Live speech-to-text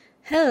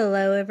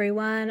Hello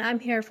everyone, I'm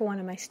here for one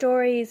of my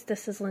stories.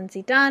 This is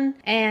Lindsey Dunn,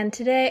 and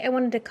today I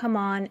wanted to come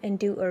on and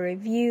do a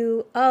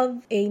review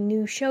of a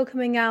new show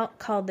coming out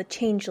called The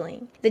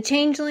Changeling. The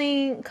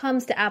Changeling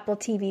comes to Apple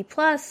TV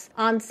Plus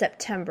on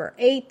September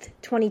 8th,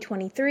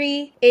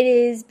 2023. It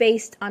is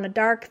based on a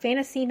dark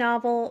fantasy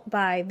novel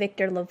by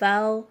Victor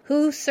LaVelle,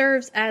 who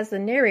serves as the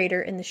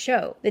narrator in the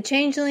show. The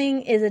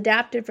Changeling is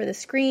adapted for the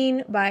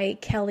screen by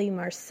Kelly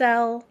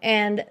Marcel,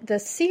 and the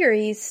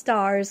series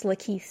stars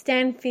LaKeith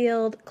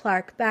Stanfield,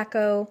 Clark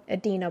Backo,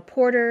 Adina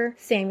Porter,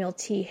 Samuel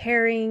T.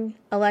 Herring,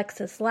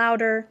 Alexis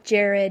Louder,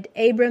 Jared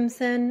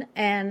Abrahamson,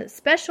 and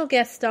special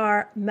guest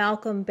star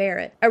Malcolm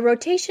Barrett. A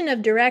rotation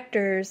of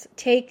directors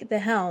take the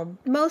helm,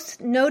 most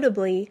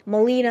notably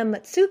Melina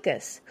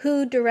Matsoukas,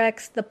 who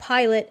directs the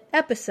pilot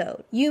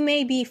episode. You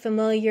may be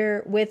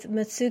familiar with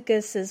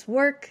Matsoukas'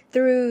 work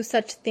through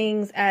such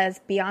things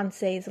as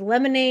Beyonce's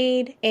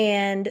Lemonade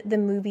and the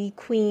movie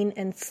Queen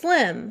and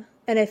Slim.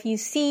 And if you've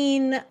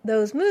seen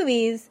those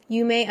movies,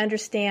 you may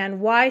understand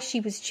why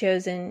she was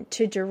chosen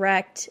to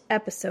direct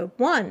episode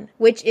 1,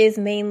 which is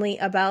mainly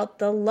about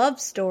the love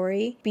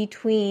story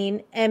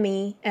between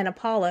Emmy and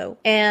Apollo.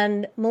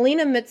 And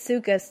Melina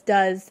Matsoukas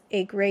does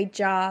a great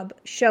job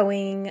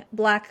showing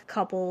Black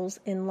couples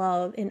in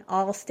love in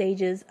all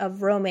stages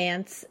of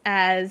romance,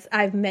 as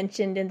I've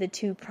mentioned in the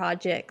two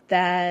projects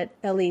that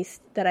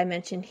I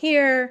mentioned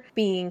here,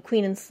 being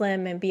Queen and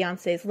Slim and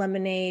Beyonce's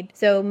Lemonade.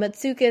 So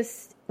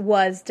Matsoukas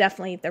was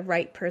definitely the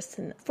right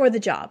person for the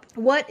job.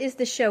 What is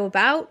the show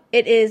about?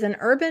 It is an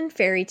urban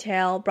fairy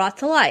tale brought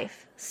to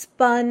life,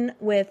 spun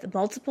with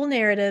multiple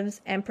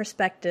narratives and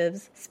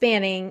perspectives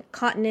spanning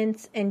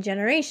continents and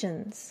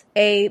generations.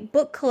 A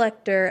book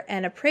collector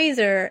and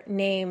appraiser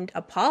named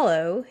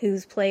Apollo,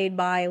 who's played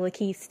by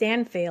LaKeith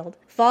Stanfield,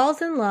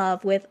 falls in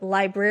love with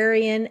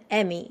librarian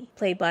Emmy,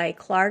 played by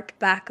Clark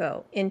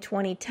Backo, in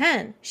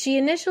 2010. She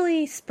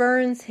initially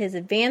spurns his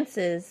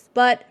advances,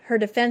 but her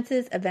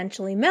defenses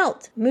eventually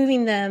melt,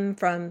 moving them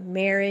from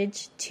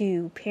marriage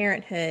to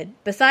parenthood.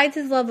 Besides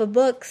his love of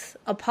books,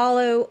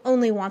 Apollo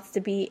only wants to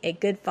be a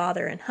good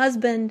father and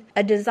husband,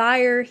 a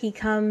desire he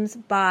comes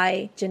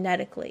by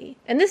genetically.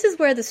 And this is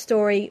where the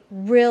story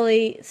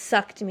really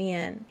sucked me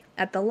in.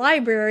 At the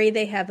library,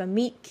 they have a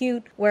meet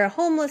cute where a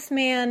homeless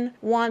man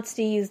wants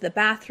to use the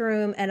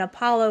bathroom, and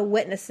Apollo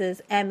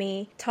witnesses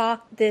Emmy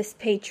talk this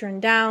patron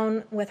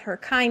down with her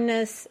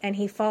kindness, and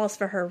he falls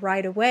for her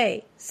right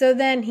away. So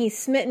then he's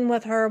smitten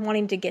with her,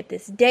 wanting to get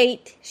this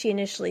date. She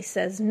initially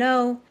says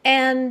no,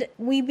 and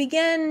we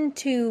begin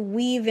to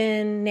weave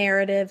in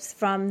narratives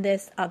from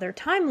this other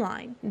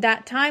timeline.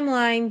 That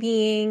timeline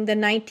being the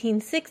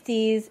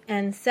 1960s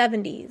and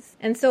 70s.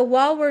 And so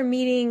while we're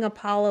meeting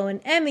Apollo and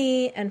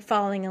Emmy and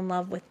falling in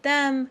love with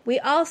them, we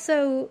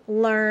also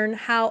learn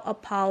how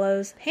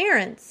Apollo's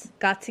parents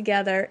got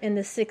together in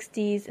the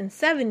 60s and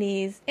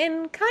 70s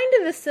in kind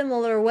of a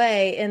similar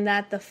way, in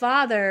that the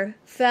father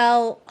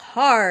fell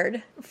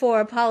hard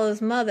for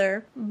Apollo's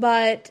mother,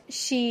 but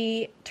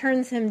she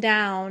turns him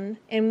down,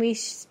 and we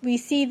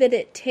see that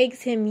it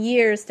takes him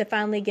years to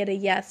finally get a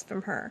yes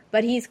from her.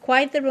 But he's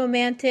quite the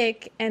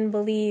romantic and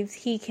believes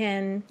he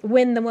can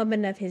win the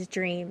woman of his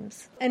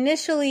dreams.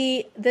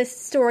 Initially, this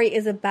story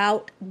is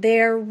about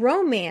their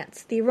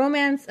romance, the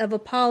romance of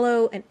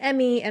Apollo and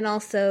Emmy, and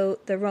also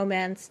the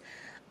romance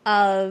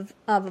of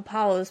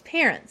Apollo's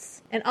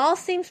parents. And all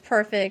seems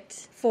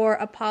perfect for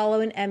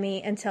Apollo and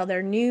Emmy until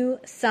their new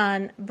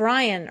son,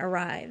 Brian,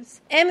 arrives.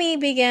 Emmy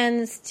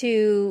begins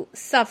to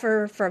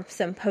suffer from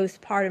some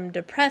postpartum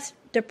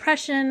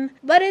depression,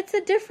 but it's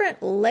a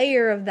different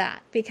layer of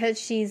that because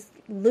she's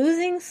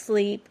losing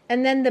sleep,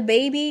 and then the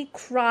baby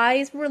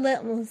cries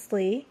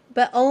relentlessly,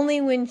 but only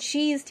when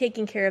she's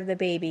taking care of the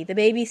baby. The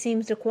baby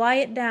seems to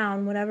quiet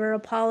down whenever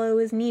Apollo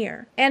is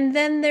near. And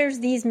then there's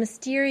these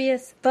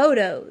mysterious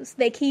photos.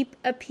 They keep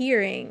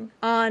appearing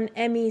on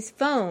Emmy's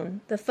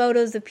phone. The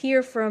photos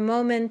appear for a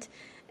moment,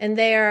 and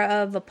they are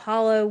of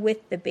Apollo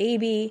with the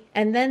baby,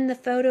 and then the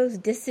photos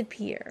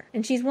disappear.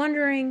 And she's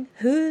wondering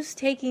who's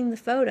taking the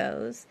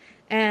photos,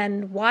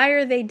 and why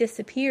are they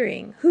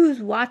disappearing?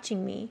 Who's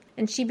watching me?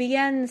 And she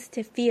begins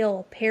to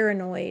feel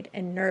paranoid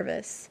and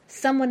nervous.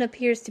 Someone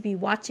appears to be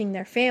watching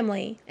their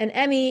family, and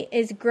Emmy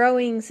is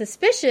growing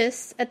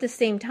suspicious at the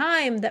same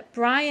time that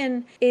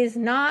Brian is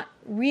not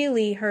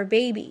really her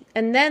baby.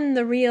 And then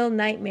the real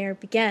nightmare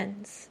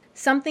begins.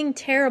 Something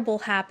terrible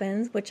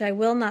happens, which I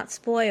will not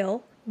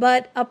spoil,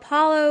 but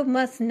Apollo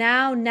must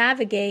now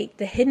navigate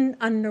the hidden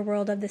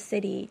underworld of the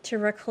city to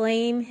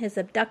reclaim his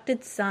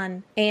abducted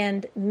son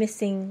and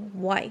missing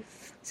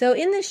wife. So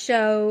in the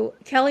show,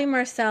 Kelly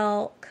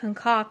Marcel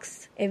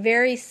concocts a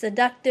very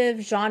seductive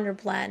genre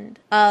blend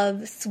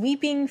of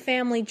sweeping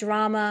family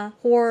drama,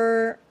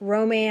 horror,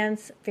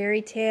 romance,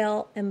 fairy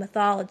tale, and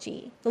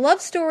mythology. The love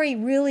story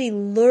really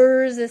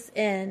lures us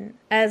in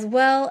as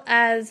well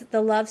as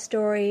the love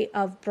story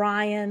of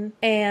Brian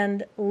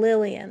and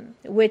Lillian,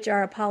 which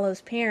are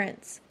Apollo's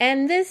parents.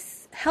 And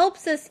this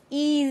helps us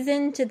ease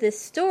into this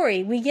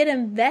story. We get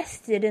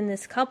invested in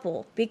this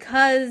couple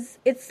because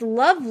it's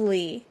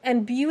lovely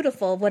and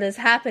beautiful what is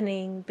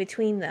happening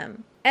between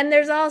them. And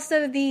there's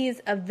also these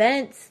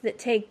events that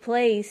take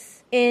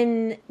place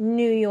in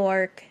New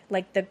York,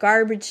 like the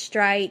garbage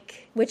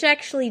strike, which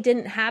actually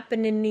didn't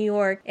happen in New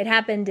York. It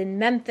happened in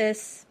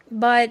Memphis.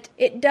 But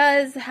it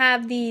does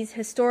have these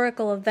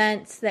historical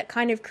events that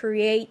kind of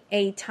create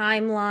a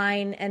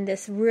timeline and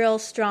this real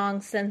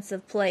strong sense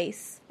of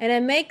place. And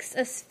it makes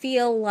us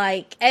feel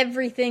like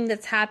everything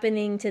that's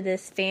happening to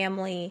this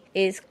family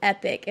is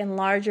epic and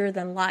larger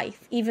than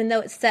life, even though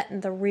it's set in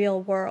the real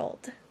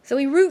world. So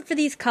we root for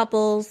these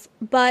couples,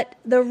 but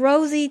the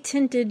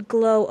rosy-tinted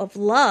glow of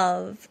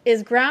love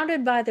is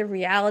grounded by the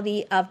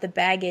reality of the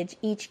baggage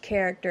each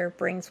character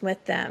brings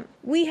with them.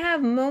 We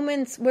have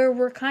moments where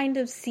we're kind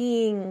of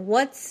seeing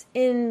what's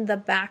in the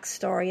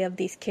backstory of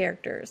these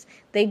characters.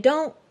 They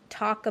don't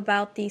talk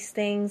about these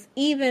things,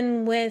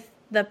 even with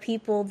the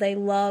people they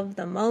love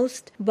the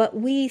most, but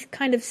we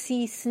kind of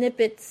see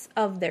snippets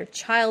of their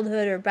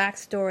childhood or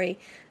backstory,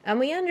 and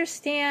we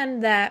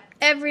understand that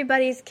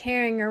everybody's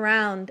carrying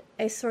around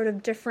a sort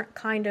of different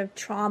kind of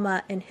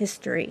trauma and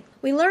history.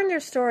 We learn their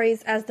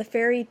stories as the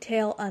fairy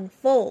tale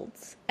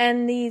unfolds,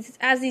 and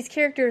as these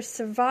characters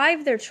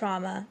survive their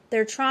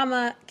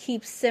trauma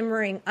keeps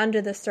simmering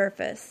under the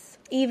surface,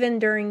 even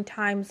during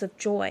times of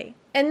joy.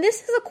 And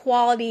this is a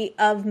quality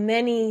of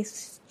many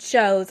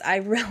shows I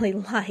really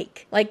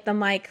like the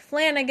Mike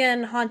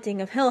Flanagan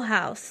Haunting of Hill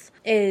House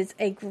is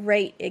a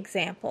great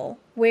example,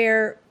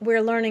 where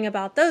we're learning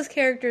about those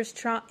characters'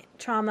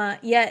 trauma,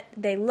 yet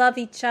they love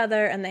each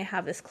other and they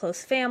have this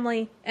close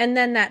family, and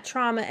then that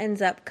trauma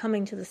ends up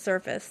coming to the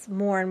surface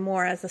more and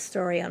more as the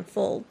story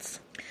unfolds.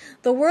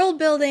 The world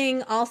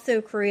building also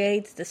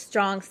creates the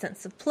strong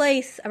sense of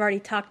place. I've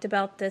already talked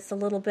about this a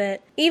little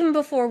bit. Even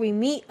before we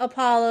meet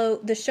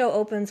Apollo, the show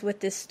opens with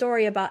this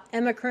story about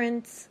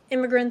immigrants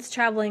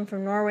traveling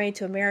from Norway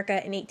to America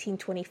in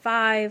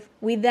 1825.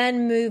 We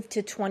then move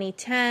to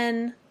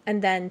 2010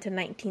 and then to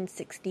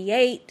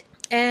 1968.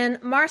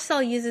 And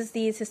Marcel uses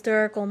these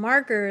historical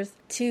markers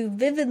to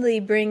vividly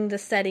bring the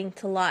setting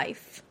to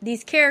life.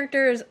 These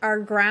characters are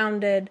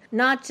grounded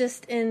not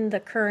just in the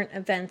current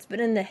events,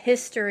 but in the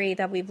history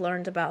that we've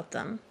learned about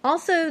them.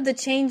 Also, The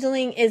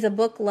Changeling is a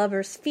book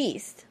lover's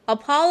feast.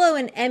 Apollo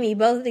and Emmy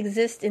both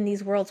exist in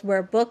these worlds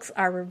where books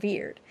are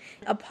revered.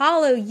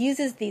 Apollo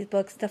uses these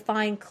books to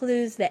find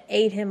clues that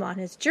aid him on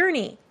his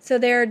journey. So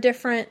there are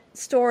different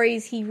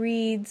stories he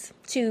reads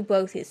to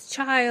both his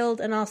child,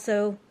 and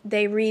also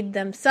they read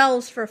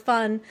themselves for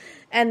fun,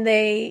 and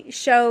they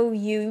show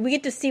you, we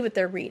get to see what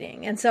they're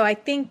reading. And so I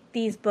think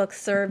these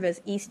books serve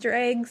as Easter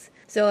eggs.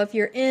 So if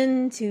you're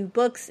into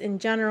books in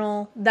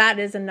general, that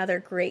is another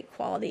great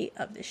quality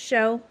of the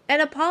show.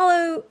 And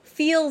Apollo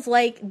feels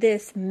like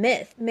this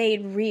myth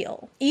made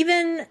real.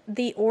 Even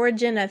the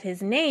origin of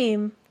his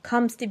name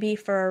comes to be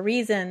for a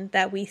reason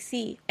that we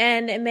see,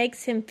 and it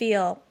makes him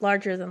feel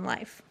larger than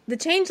life. The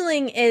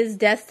Changeling is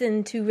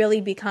destined to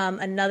really become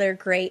another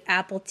great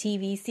Apple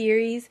TV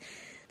series.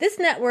 This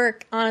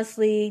network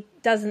honestly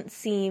doesn't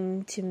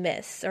seem to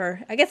miss,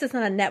 or I guess it's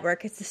not a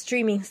network, it's a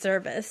streaming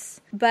service.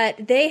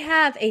 But they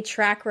have a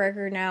track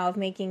record now of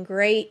making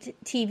great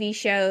TV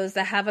shows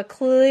that have a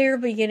clear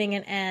beginning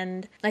and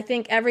end. I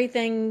think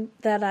everything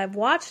that I've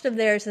watched of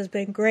theirs has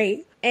been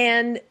great.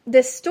 And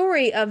the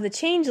story of the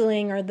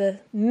Changeling, or the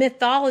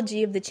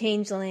mythology of the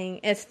Changeling,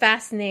 is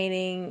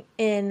fascinating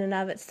in and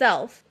of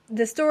itself.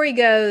 The story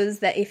goes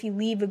that if you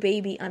leave a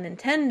baby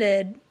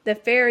unattended, the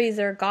fairies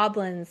or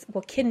goblins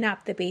will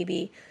kidnap the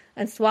baby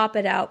and swap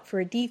it out for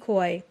a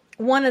decoy.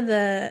 One of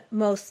the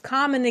most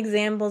common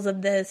examples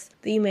of this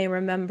that you may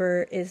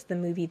remember is the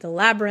movie The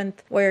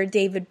Labyrinth, where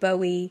David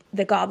Bowie,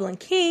 the Goblin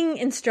King,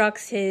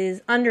 instructs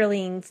his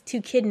underlings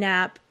to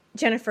kidnap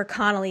Jennifer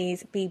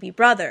Connelly's baby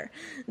brother.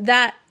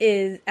 That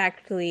is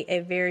actually a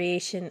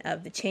variation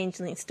of the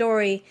Changeling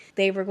story.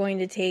 They were going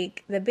to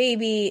take the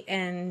baby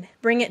and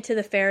bring it to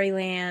the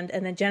fairyland,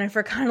 and then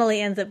Jennifer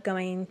Connelly ends up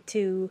going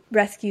to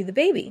rescue the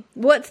baby.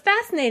 What's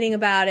fascinating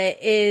about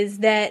it is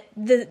that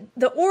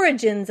the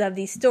origins of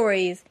these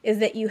stories is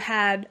that you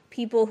had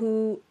people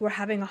who were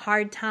having a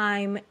hard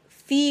time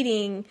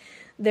feeding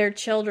their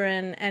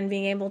children and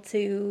being able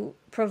to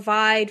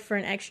provide for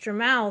an extra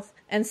mouth.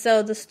 And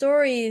so the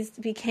stories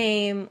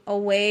became a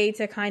way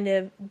to kind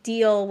of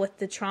deal with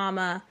the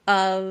trauma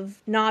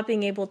of not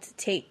being able to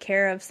take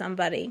care of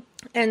somebody.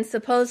 And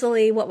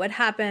supposedly what would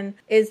happen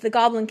is the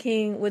Goblin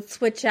King would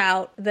switch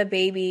out the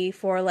baby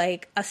for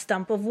like a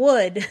stump of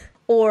wood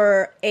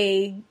or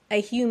a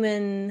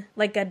human,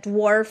 like a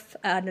dwarf,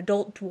 an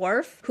adult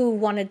dwarf who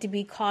wanted to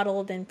be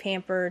coddled and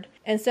pampered.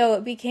 And so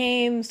it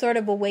became sort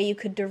of a way you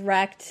could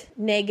direct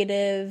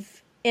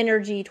negative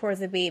energy towards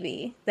the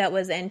baby that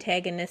was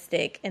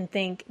antagonistic, and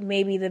think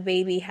maybe the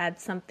baby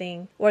had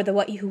something, or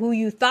who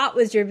you thought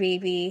was your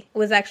baby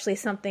was actually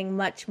something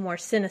much more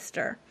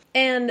sinister.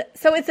 And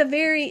so it's a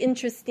very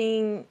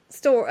interesting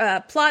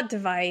plot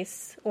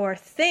device or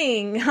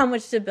thing on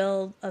which to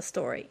build a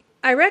story.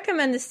 I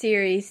recommend the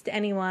series to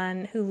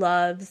anyone who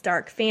loves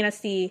dark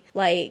fantasy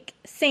like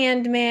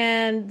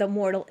Sandman, The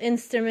Mortal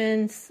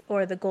Instruments,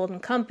 or The Golden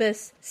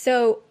Compass.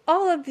 So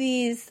all of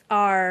these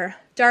are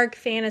dark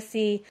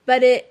fantasy,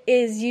 but it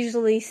is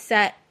usually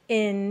set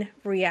in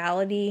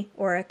reality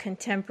or a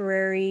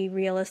contemporary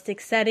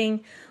realistic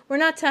setting. We're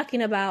not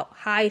talking about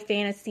high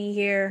fantasy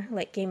here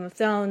like Game of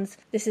Thrones.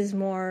 This is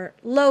more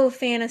low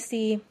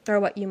fantasy, or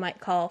what you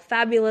might call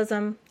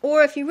fabulism.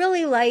 Or if you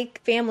really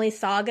like family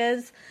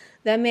sagas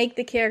that make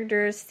the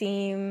characters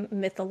seem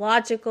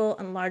mythological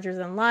and larger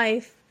than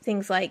life,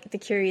 things like The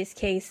Curious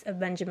Case of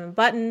Benjamin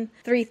Button,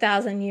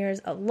 3,000 Years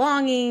of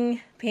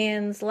Longing,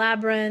 Pan's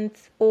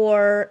Labyrinth,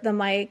 or the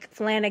Mike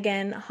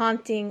Flanagan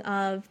Haunting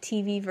of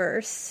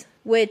TV-verse,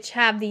 which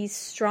have these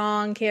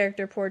strong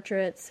character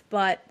portraits,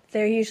 but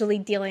they're usually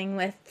dealing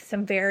with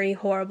some very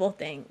horrible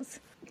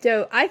things.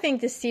 So I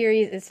think this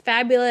series is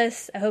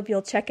fabulous. I hope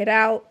you'll check it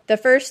out. The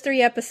first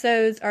 3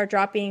 episodes are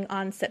dropping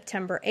on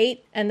September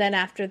 8th. And then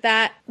after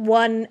that,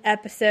 1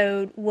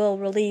 episode will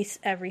release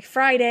every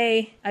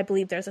Friday. I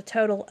believe there's a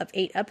total of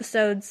 8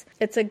 episodes.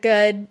 It's a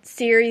good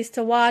series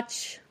to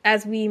watch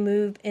as we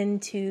move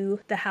into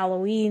the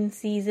Halloween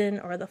season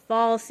or the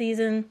fall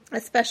season,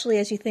 especially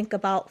as you think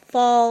about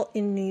fall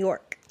in New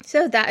York.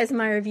 So that is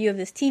my review of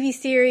this TV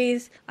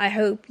series. I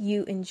hope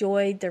you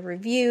enjoyed the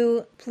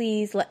review.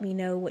 Please let me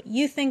know what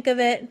you think of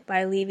it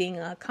by leaving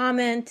a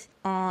comment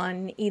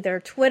on either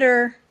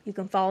Twitter. You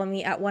can follow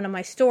me at one of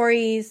my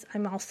stories.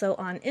 I'm also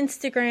on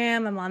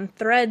Instagram. I'm on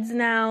Threads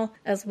now,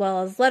 as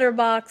well as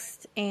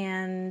Letterboxd,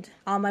 and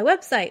on my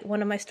website,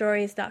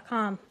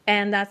 oneofmystories.com.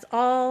 And that's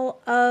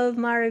all of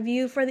my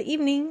review for the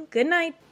evening. Good night.